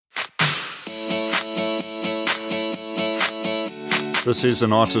This is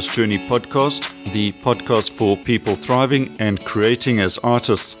an Artist Journey podcast, the podcast for people thriving and creating as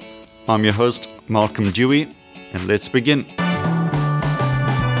artists. I'm your host, Malcolm Dewey, and let's begin.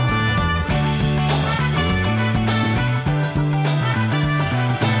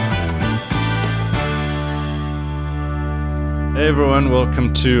 Hey everyone,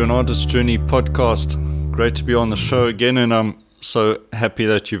 welcome to an Artist Journey podcast. Great to be on the show again, and I'm so happy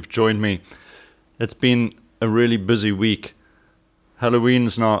that you've joined me. It's been a really busy week.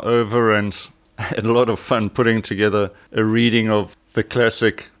 Halloween's now over, and I had a lot of fun putting together a reading of the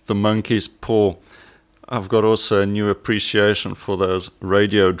classic The Monkey's Paw. I've got also a new appreciation for those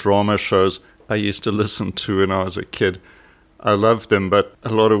radio drama shows I used to listen to when I was a kid. I love them, but a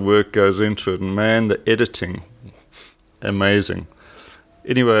lot of work goes into it, and man, the editing, amazing.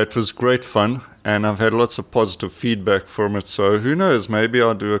 Anyway, it was great fun, and I've had lots of positive feedback from it, so who knows, maybe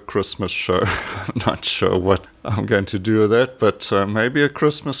I'll do a Christmas show. I'm not sure what I'm going to do with that, but maybe a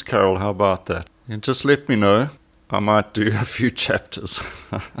Christmas carol, how about that? And just let me know. I might do a few chapters.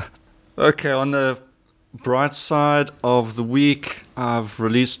 Okay, on the bright side of the week, I've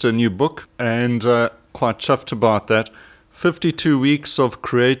released a new book, and quite chuffed about that. 52 Weeks of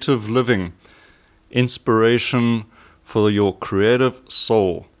Creative Living, Inspiration for Your Creative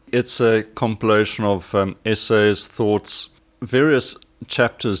Soul. It's a compilation of essays, thoughts, various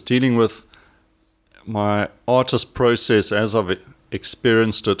chapters dealing with my artist process as I've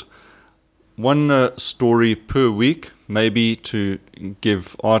experienced it. One story per week, maybe to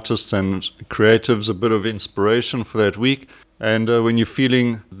give artists and creatives a bit of inspiration for that week. And when you're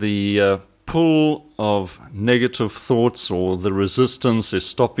feeling the pull of negative thoughts or the resistance is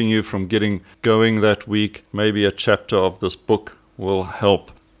stopping you from getting going that week, maybe a chapter of this book will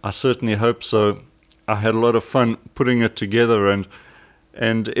help. I certainly hope so. I had a lot of fun putting it together,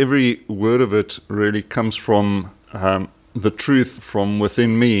 and every word of it really comes from the truth from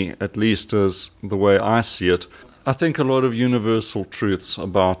within me, at least as the way I see it. I think a lot of universal truths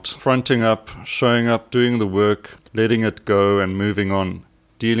about fronting up, showing up, doing the work, letting it go and moving on,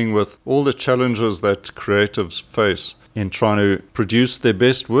 dealing with all the challenges that creatives face in trying to produce their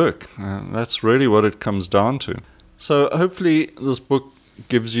best work. That's really what it comes down to. So hopefully this book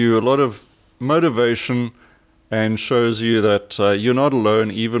gives you a lot of motivation and shows you that you're not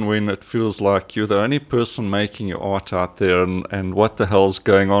alone, even when it feels like you're the only person making your art out there, and what the hell's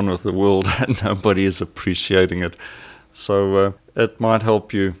going on with the world and nobody is appreciating it. So it might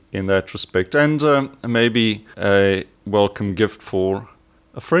help you in that respect, and maybe a welcome gift for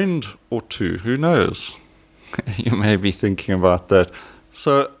a friend or two, who knows? You may be thinking about that.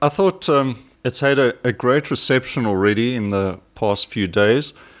 So I thought it's had a great reception already in the past few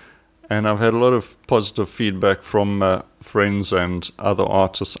days, and I've had a lot of positive feedback from friends and other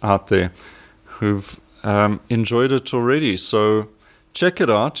artists out there who've enjoyed it already. So check it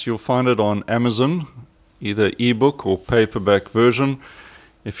out. You'll find it on Amazon, either ebook or paperback version.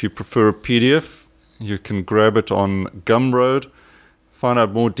 If you prefer a PDF, you can grab it on Gumroad. Find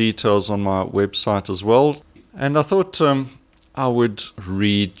out more details on my website as well. And I thought I would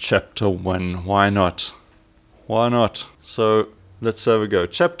read chapter 1. Why not? Why not? So let's have a go.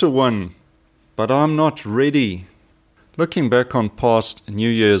 Chapter 1. But I'm not ready. Looking back on past New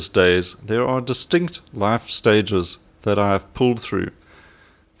Year's days, there are distinct life stages that I have pulled through.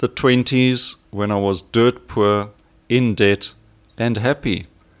 The 20s, when I was dirt poor, in debt, and happy.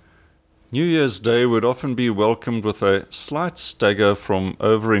 New Year's Day would often be welcomed with a slight stagger from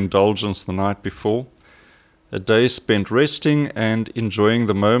overindulgence the night before, a day spent resting and enjoying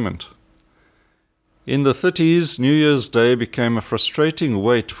the moment. In the 30s, New Year's Day became a frustrating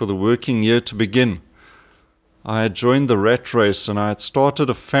wait for the working year to begin. I had joined the rat race, and I had started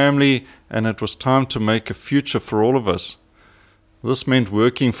a family, and it was time to make a future for all of us. This meant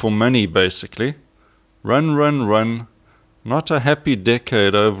working for money, basically. Run, run, run. Not a happy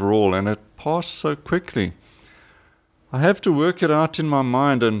decade overall, and it passed so quickly. I have to work it out in my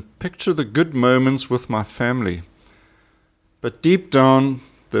mind and picture the good moments with my family. But deep down,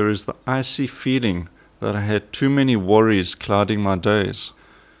 there is the icy feeling that I had too many worries clouding my days.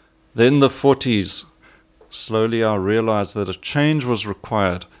 Then the 40s. Slowly I realized that a change was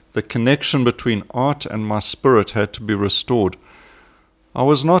required. The connection between art and my spirit had to be restored. I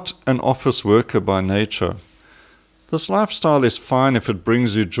was not an office worker by nature. This lifestyle is fine if it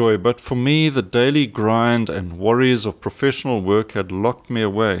brings you joy, but for me, the daily grind and worries of professional work had locked me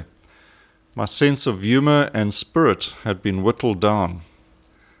away. My sense of humor and spirit had been whittled down.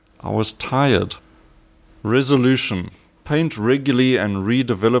 I was tired. Resolution: paint regularly and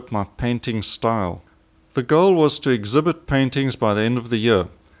redevelop my painting style. The goal was to exhibit paintings by the end of the year.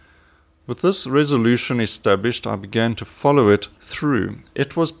 With this resolution established, I began to follow it through.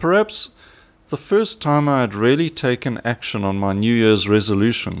 It was perhaps the first time I had really taken action on my New Year's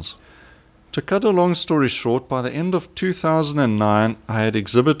resolutions. To cut a long story short, by the end of 2009, I had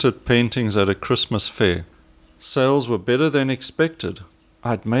exhibited paintings at a Christmas fair. Sales were better than expected.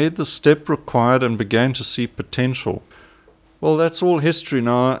 I'd made the step required and began to see potential. Well, that's all history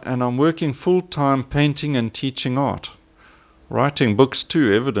now, and I'm working full-time painting and teaching art. Writing books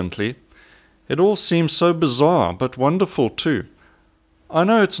too, evidently. It all seems so bizarre, but wonderful too. I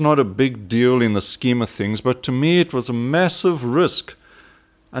know it's not a big deal in the scheme of things, but to me it was a massive risk.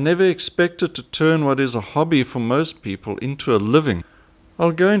 I never expected to turn what is a hobby for most people into a living.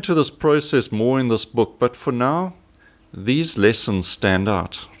 I'll go into this process more in this book, but for now, these lessons stand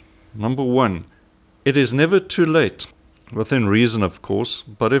out. Number 1, it is never too late. Within reason, of course,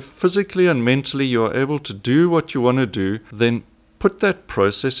 but if physically and mentally you are able to do what you want to do, then put that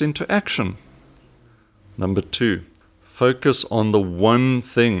process into action. Number 2, focus on the one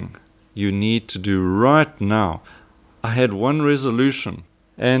thing you need to do right now. I had one resolution,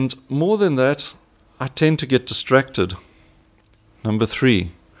 and more than that, I tend to get distracted. Number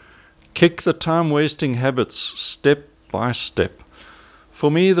 3, kick the time-wasting habits step by step. For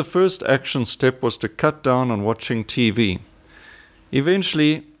me, the first action step was to cut down on watching TV.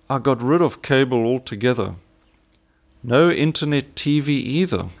 Eventually, I got rid of cable altogether. No internet TV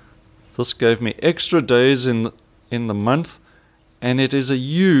either. This gave me extra days in the month, and it is a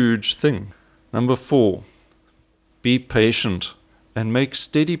huge thing. Number 4, be patient and make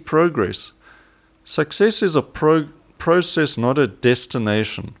steady progress. Success is a process, not a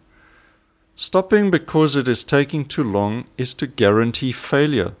destination. Stopping because it is taking too long is to guarantee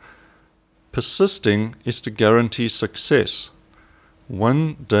failure. Persisting is to guarantee success.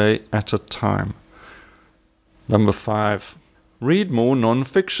 One day at a time. Number 5, read more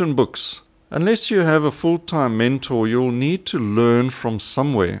non-fiction books. Unless you have a full-time mentor, you'll need to learn from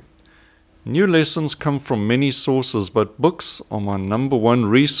somewhere. New lessons come from many sources, but books are my number 1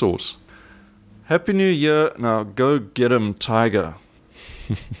 resource. Happy New Year. Now go get 'em, Tiger.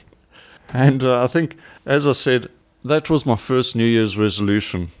 And I think, as I said, that was my first New Year's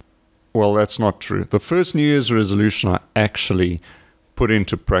resolution. Well, that's not true. The first New Year's resolution I actually put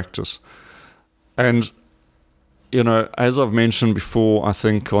into practice. And, you know, as I've mentioned before, I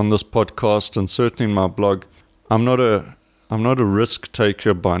think on this podcast and certainly in my blog, I'm not a risk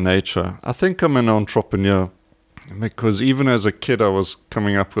taker by nature. I think I'm an entrepreneur because even as a kid, I was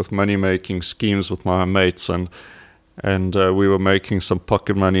coming up with money-making schemes with my mates, and we were making some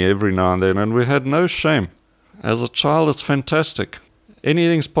pocket money every now and then, and we had no shame. As a child, it's fantastic.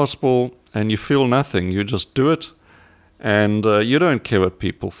 Anything's possible, and you feel nothing. You just do it, and you don't care what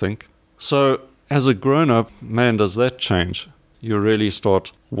people think. So, as a grown-up, man, does that change. You really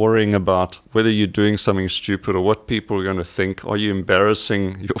start worrying about whether you're doing something stupid or what people are going to think. Are you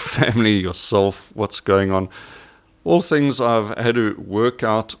embarrassing your family, yourself? What's going on? All things I've had to work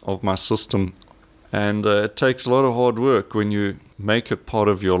out of my system. And it takes a lot of hard work when you make it part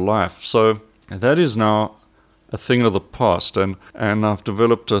of your life. So that is now a thing of the past. And I've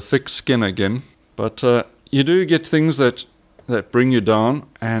developed a thick skin again. But you do get things that bring you down.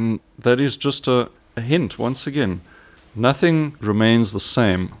 And that is just a hint, once again. Nothing remains the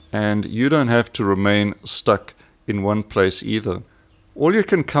same. And you don't have to remain stuck in one place either. All you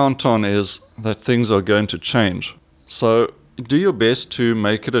can count on is that things are going to change. So do your best to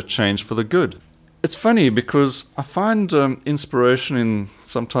make it a change for the good. It's funny because I find inspiration in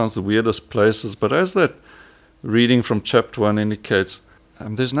sometimes the weirdest places, but as that reading from chapter 1 indicates,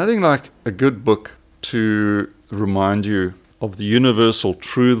 there's nothing like a good book to remind you of the universal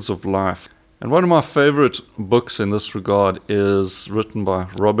truths of life. And one of my favorite books in this regard is written by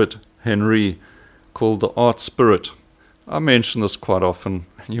Robert Henry called The Art Spirit. I mention this quite often.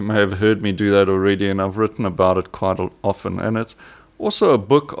 You may have heard me do that already, and I've written about it quite often. And it's also a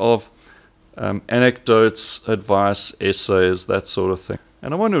book of anecdotes, advice, essays, that sort of thing.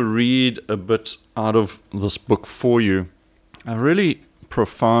 And I want to read a bit out of this book for you. A really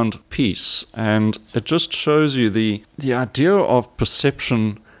profound piece, and it just shows you the idea of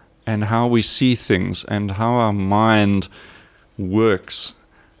perception and how we see things and how our mind works.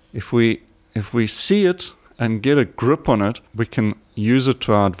 If we see it and get a grip on it, we can use it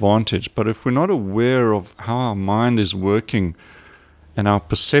to our advantage. But if we're not aware of how our mind is working and our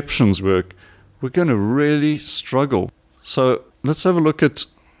perceptions work, we're going to really struggle. So let's have a look at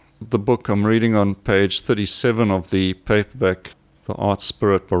the book. I'm reading on page 37 of the paperback, The Art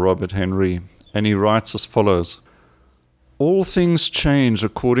Spirit by Robert Henry. And he writes as follows: all things change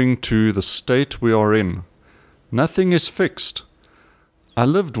according to the state we are in. Nothing is fixed. I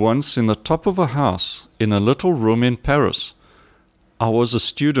lived once in the top of a house in a little room in Paris. I was a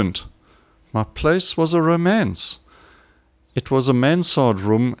student. My place was a romance. It was a mansard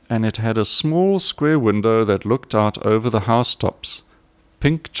room, and it had a small square window that looked out over the housetops.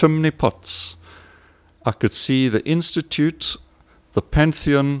 Pink chimney pots. I could see the Institute, the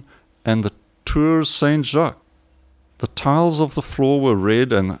Pantheon, and the Tour Saint-Jacques. The tiles of the floor were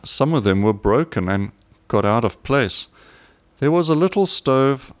red, and some of them were broken and got out of place. There was a little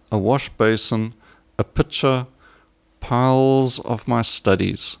stove, a wash basin, a pitcher, piles of my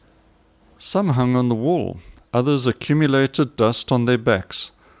studies. Some hung on the wall, others accumulated dust on their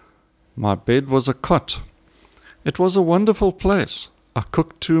backs. My bed was a cot. It was a wonderful place. I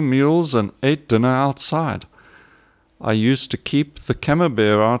cooked 2 meals and ate dinner outside. I used to keep the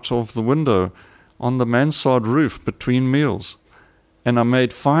camembert out of the window on the mansard roof between meals, and I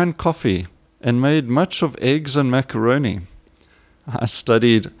made fine coffee and made much of eggs and macaroni. I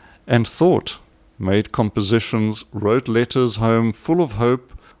studied and thought, made compositions, wrote letters home full of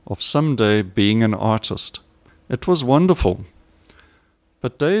hope of someday being an artist. It was wonderful.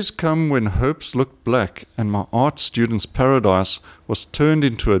 But days come when hopes looked black, and my art student's paradise was turned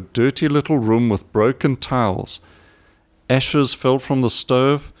into a dirty little room with broken tiles. Ashes fell from the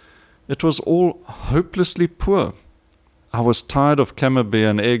stove. It was all hopelessly poor. I was tired of camembert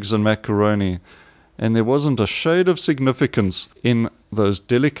and eggs and macaroni, and there wasn't a shade of significance in those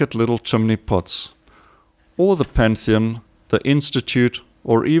delicate little chimney pots, or the Pantheon, the Institute,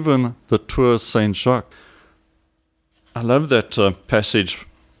 or even the Tour Saint-Jacques. I love that passage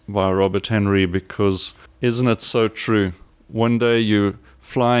by Robert Henry, because isn't it so true? One day you're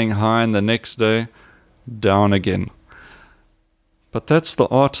flying high and the next day down again. But that's the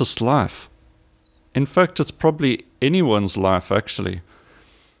artist's life. In fact, it's probably anyone's life, actually.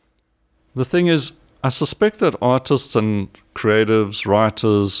 The thing is, I suspect that artists and creatives,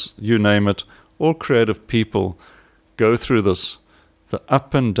 writers, you name it, all creative people go through this, the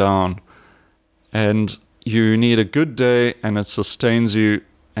up and down, and you need a good day and it sustains you,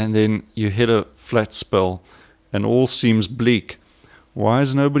 and then you hit a flat spell and all seems bleak. Why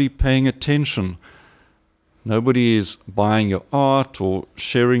is nobody paying attention? Nobody is buying your art or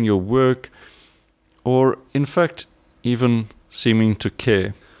sharing your work, or in fact even seeming to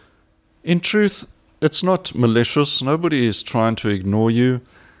care. In truth, it's not malicious. Nobody is trying to ignore you.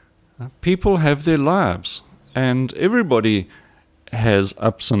 People have their lives, and everybody has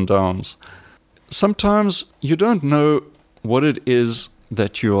ups and downs. Sometimes you don't know what it is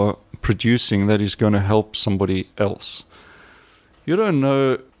that you are producing that is going to help somebody else. You don't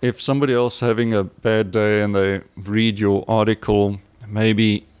know if somebody else is having a bad day and they read your article,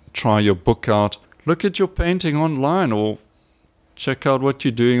 maybe try your book out, look at your painting online, or check out what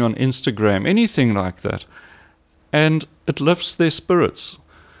you're doing on Instagram, anything like that. And it lifts their spirits.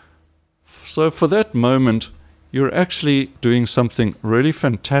 So for that moment, you're actually doing something really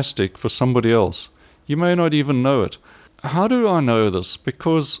fantastic for somebody else. You may not even know it. How do I know this?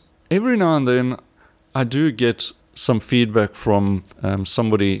 Because every now and then I do get some feedback from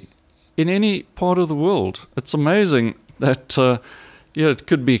somebody in any part of the world. It's amazing that it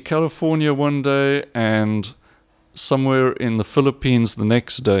could be California one day and somewhere in the Philippines the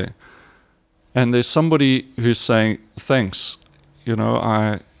next day. And there's somebody who's saying, thanks,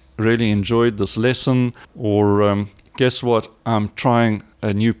 I really enjoyed this lesson, or guess what, I'm trying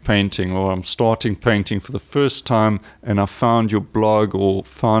a new painting, or I'm starting painting for the first time, and I found your blog or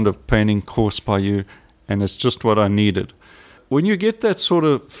found a painting course by you, and it's just what I needed. When you get that sort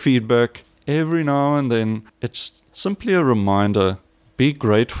of feedback every now and then, it's simply a reminder. Be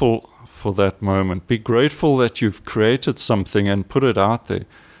grateful for that moment. Be grateful that you've created something and put it out there.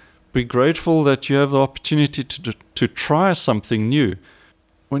 Be grateful that you have the opportunity to try something new.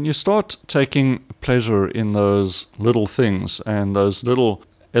 When you start taking pleasure in those little things and those little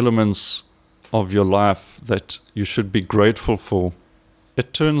elements of your life that you should be grateful for,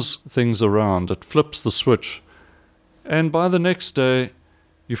 it turns things around. It flips the switch. And by the next day,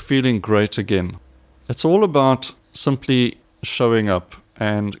 you're feeling great again. It's all about simply showing up.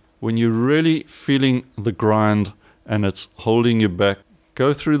 And when you're really feeling the grind and it's holding you back,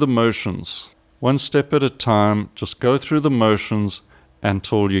 go through the motions. One step at a time, just go through the motions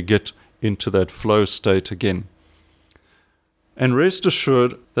until you get into that flow state again. And rest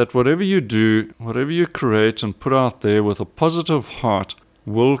assured that whatever you do, whatever you create and put out there with a positive heart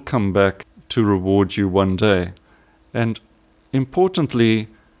will come back to reward you one day. And importantly,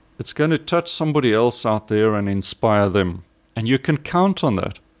 it's going to touch somebody else out there and inspire them. And you can count on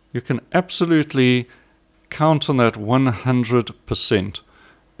that. You can absolutely count on that 100%.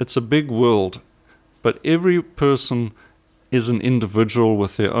 It's a big world, but every person is an individual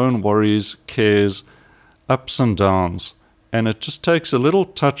with their own worries, cares, ups and downs. And it just takes a little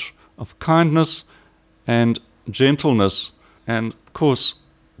touch of kindness and gentleness. And of course,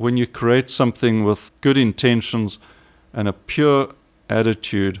 when you create something with good intentions and a pure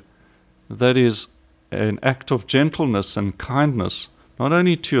attitude, that is an act of gentleness and kindness, not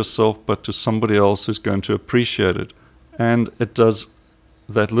only to yourself, but to somebody else who's going to appreciate it. And it does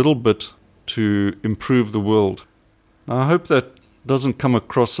that little bit to improve the world. Now, I hope that doesn't come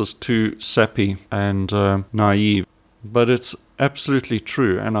across as too sappy and naive, but it's absolutely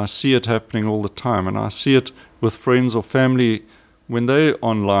true, and I see it happening all the time, and I see it with friends or family when they're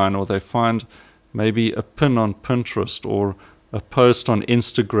online or they find maybe a pin on Pinterest or a post on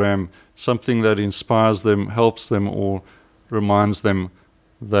Instagram, something that inspires them, helps them, or reminds them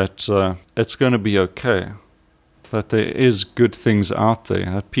that it's going to be okay, that there is good things out there,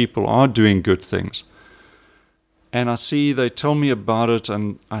 that people are doing good things. And I see they tell me about it,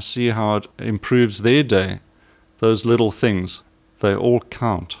 and I see how it improves their day. Those little things, they all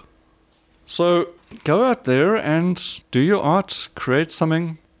count. So go out there and do your art, create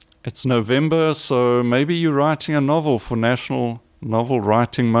something. It's November, so maybe you're writing a novel for National Novel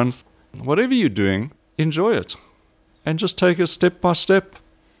Writing Month. Whatever you're doing, enjoy it. And just take it step by step.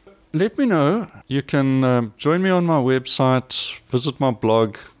 Let me know. You can join me on my website, visit my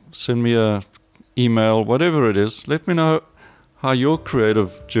blog, send me an email, whatever it is. Let me know how your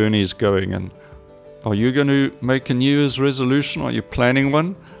creative journey is going. And are you going to make a New Year's resolution? Are you planning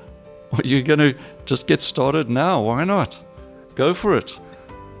one? Or are you going to just get started now? Why not? Go for it.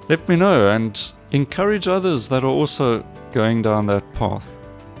 Let me know and encourage others that are also going down that path.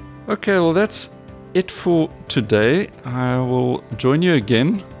 Okay, well, that's it for today. I will join you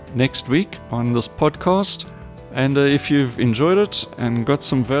again next week on this podcast. And if you've enjoyed it and got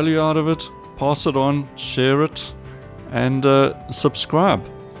some value out of it, pass it on, share it, and subscribe.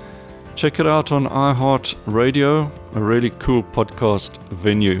 Check it out on iHeartRadio, a really cool podcast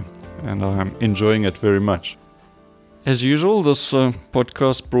venue, and I'm enjoying it very much. As usual, this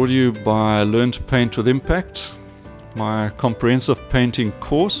podcast brought to you by Learn to Paint with Impact, my comprehensive painting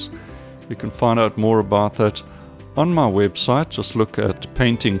course. You can find out more about that on my website. Just look at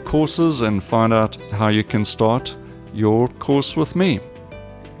painting courses and find out how you can start your course with me.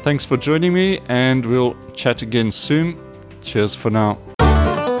 Thanks for joining me, and we'll chat again soon. Cheers for now.